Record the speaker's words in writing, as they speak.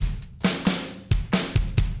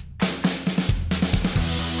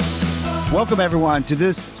Welcome, everyone, to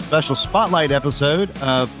this special spotlight episode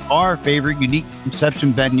of our favorite unique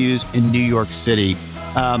reception venues in New York City.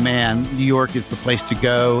 Man, New York is the place to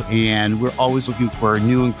go, and we're always looking for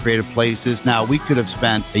new and creative places. Now, we could have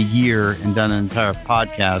spent a year and done an entire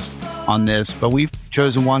podcast on this, but we've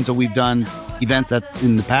chosen ones that we've done events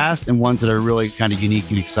in the past and ones that are really kind of unique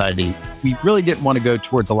and exciting. We really didn't want to go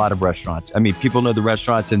towards a lot of restaurants. I mean, people know the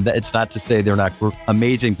restaurants, and it's not to say they're not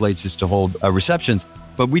amazing places to hold receptions,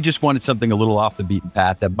 but we just wanted something a little off the beaten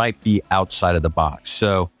path that might be outside of the box.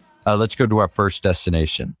 So let's go to our first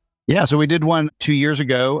destination. Yeah, so we did one 2 years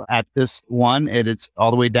ago at this one, and it's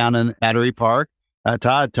all the way down in Battery Park.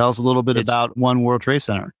 Todd, tell us a little bit about One World Trade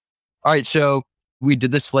Center. All right, so we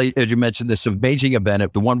did this late, as you mentioned, this amazing event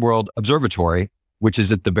at the One World Observatory, which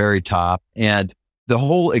is at the very top. And the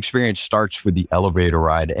whole experience starts with the elevator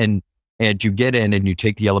ride. And you get in and you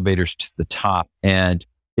take the elevators to the top. And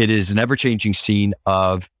it is an ever-changing scene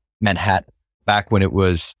of Manhattan back when it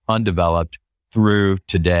was undeveloped through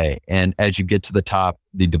today. And as you get to the top,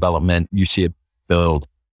 the development, you see it build.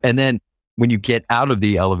 And then when you get out of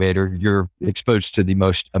the elevator, you're exposed to the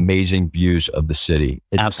most amazing views of the city.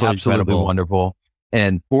 It's absolutely wonderful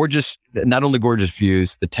and gorgeous. Not only gorgeous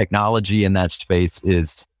views, the technology in that space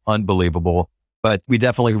is unbelievable. But we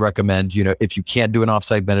definitely recommend, if you can't do an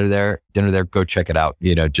offsite dinner there, go check it out.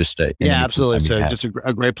 Absolutely. So just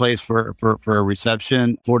a great place for a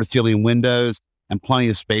reception, floor to ceiling windows, and plenty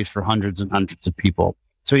of space for hundreds and hundreds of people.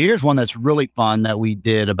 So here's one that's really fun that we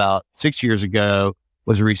did about 6 years ago,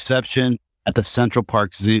 was a reception at the Central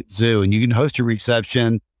Park Zoo. And you can host a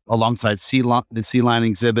reception alongside the Sea Lion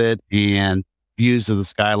exhibit and views of the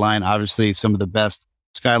skyline. Obviously, some of the best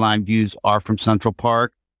skyline views are from Central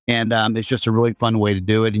Park. And it's just a really fun way to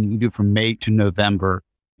do it. And you can do it from May to November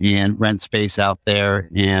and rent space out there.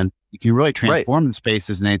 And you can really transform the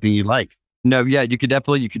spaces in anything you like. No, yeah, you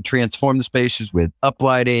could transform the spaces with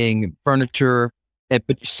uplighting, furniture, but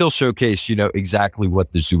you still showcase, exactly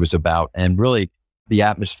what the zoo is about and really the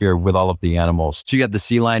atmosphere with all of the animals. So you got the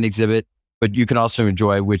Sea Lion exhibit, but you can also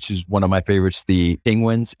enjoy, which is one of my favorites, the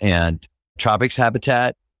penguins and tropics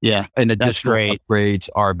habitat. Yeah, and additional upgrades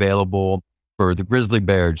are available for the grizzly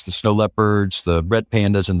bears, the snow leopards, the red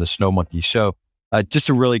pandas, and the snow monkeys. So just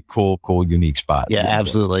a really cool, unique spot. Yeah,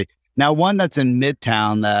 absolutely. Now, one that's in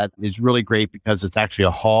Midtown that is really great because it's actually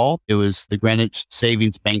a hall. It was the Greenwich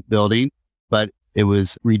Savings Bank building, but it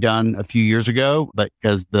was redone a few years ago, but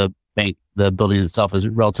because the building itself is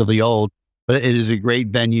relatively old. But it is a great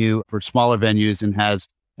venue for smaller venues and has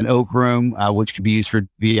an oak room, which can be used for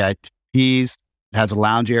VIPs. It has a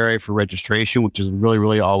lounge area for registration, which is really,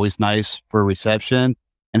 really always nice for a reception,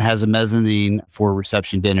 and has a mezzanine for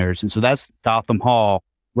reception dinners. And so that's Gotham Hall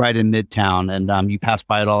right in Midtown. And you pass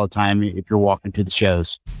by it all the time if you're walking to the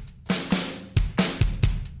shows.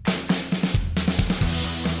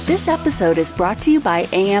 This episode is brought to you by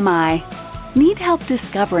AMI. Need help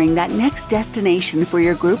discovering that next destination for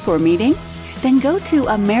your group or meeting? Then go to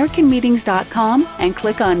americanmeetings.com and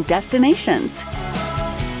click on Destinations.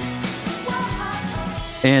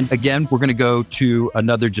 And again, we're going to go to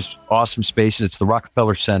another just awesome space. And it's the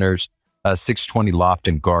Rockefeller Center's 620 Loft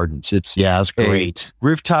and Gardens. It's great.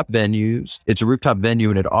 Rooftop venues. It's a rooftop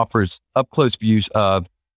venue and it offers up close views of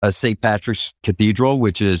St. Patrick's Cathedral,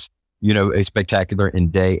 which is, a spectacular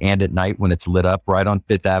in day and at night when it's lit up right on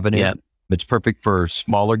Fifth Avenue. Yeah. It's perfect for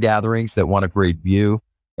smaller gatherings that want a great view,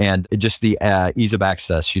 and just the ease of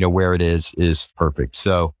access, where it is perfect.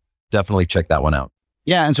 So definitely check that one out.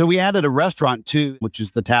 Yeah. And so we added a restaurant too, which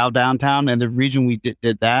is the Tao downtown. And the reason we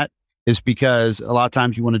did that is because a lot of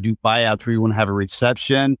times you want to do buyouts where you want to have a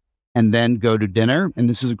reception and then go to dinner. And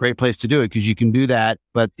this is a great place to do it because you can do that.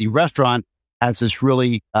 But the restaurant has this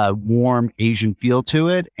really warm Asian feel to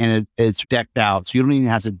it, and it's decked out. So you don't even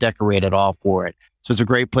have to decorate at all for it. So it's a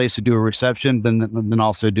great place to do a reception, then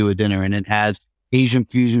also do a dinner. And it has Asian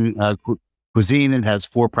fusion cuisine. It has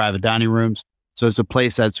 4 private dining rooms. So it's a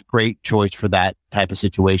place that's a great choice for that type of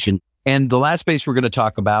situation. And the last space we're going to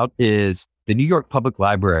talk about is the New York Public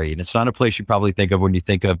Library. And it's not a place you probably think of when you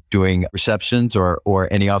think of doing receptions or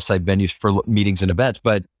any offsite venues for meetings and events.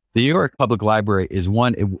 But the New York Public Library is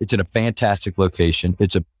one, it's in a fantastic location.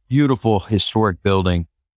 It's a beautiful historic building.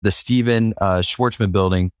 The Stephen Schwarzman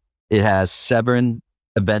building, it has 7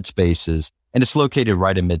 event spaces and it's located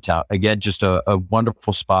right in Midtown. Again, just a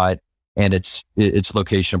wonderful spot. And its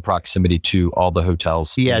location proximity to all the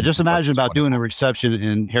hotels. Yeah, just imagine about doing a reception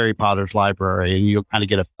in Harry Potter's library, and you'll kind of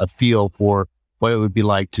get a feel for what it would be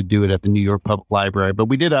like to do it at the New York Public Library. But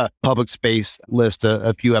we did a public space list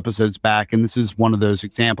a few episodes back, and this is one of those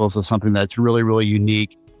examples of something that's really, really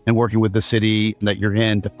unique and working with the city that you're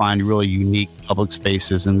in to find really unique public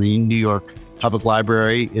spaces. And the New York Public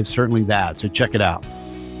Library is certainly that. So check it out.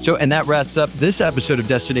 So, and that wraps up this episode of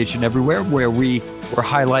Destination Everywhere, where we were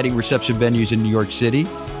highlighting reception venues in New York City.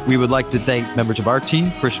 We would like to thank members of our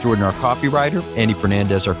team, Chris Jordan, our copywriter, Andy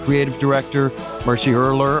Fernandez, our creative director, Mercy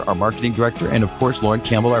Erler, our marketing director, and of course, Lauren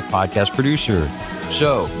Campbell, our podcast producer.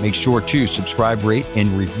 So make sure to subscribe, rate, and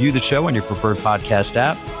review the show on your preferred podcast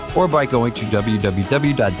app or by going to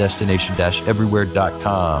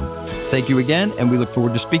www.destination-everywhere.com. Thank you again, and we look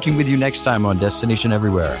forward to speaking with you next time on Destination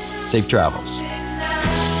Everywhere. Safe travels.